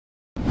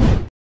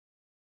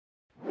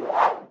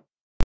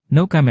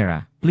No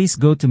camera, please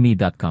go to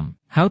me.com.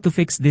 How to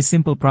fix this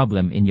simple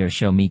problem in your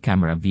Xiaomi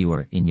Camera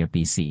Viewer in your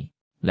PC.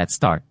 Let's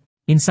start.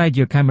 Inside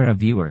your Camera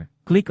Viewer,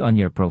 click on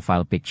your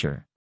profile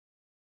picture.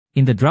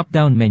 In the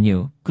drop-down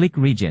menu, click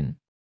Region.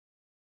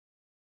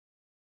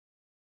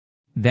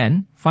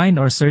 Then, find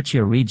or search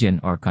your region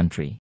or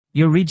country.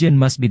 Your region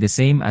must be the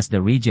same as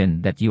the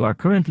region that you are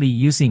currently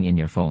using in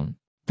your phone.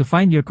 To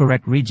find your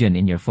correct region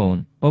in your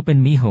phone,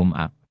 open Mi Home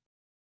app.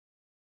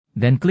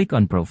 Then click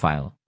on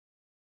Profile.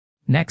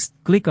 Next,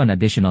 click on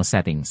Additional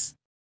Settings.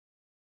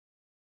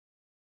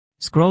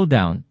 Scroll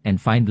down and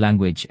find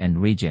Language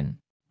and Region.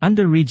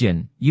 Under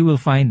Region, you will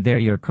find there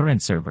your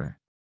current server.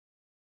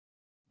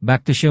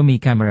 Back to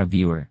Xiaomi Camera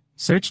Viewer,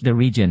 search the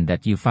region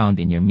that you found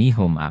in your Mi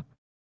Home app.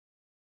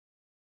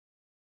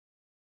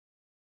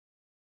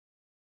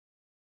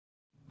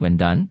 When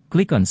done,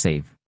 click on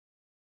Save.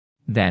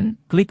 Then,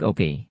 click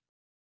OK.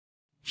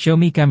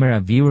 Xiaomi Camera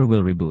Viewer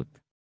will reboot.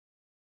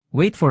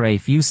 Wait for a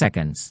few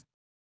seconds.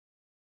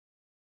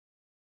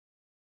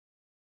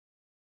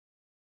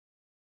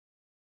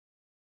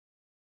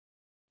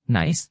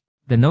 Nice.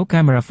 The No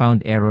Camera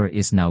Found error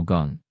is now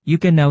gone. You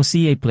can now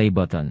see a play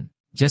button.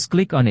 Just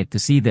click on it to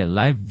see the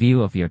live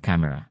view of your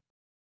camera.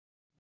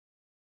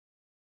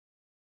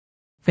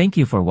 Thank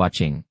you for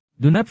watching.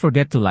 Do not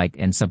forget to like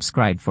and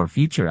subscribe for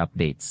future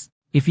updates.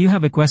 If you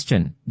have a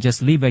question,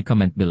 just leave a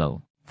comment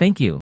below. Thank you.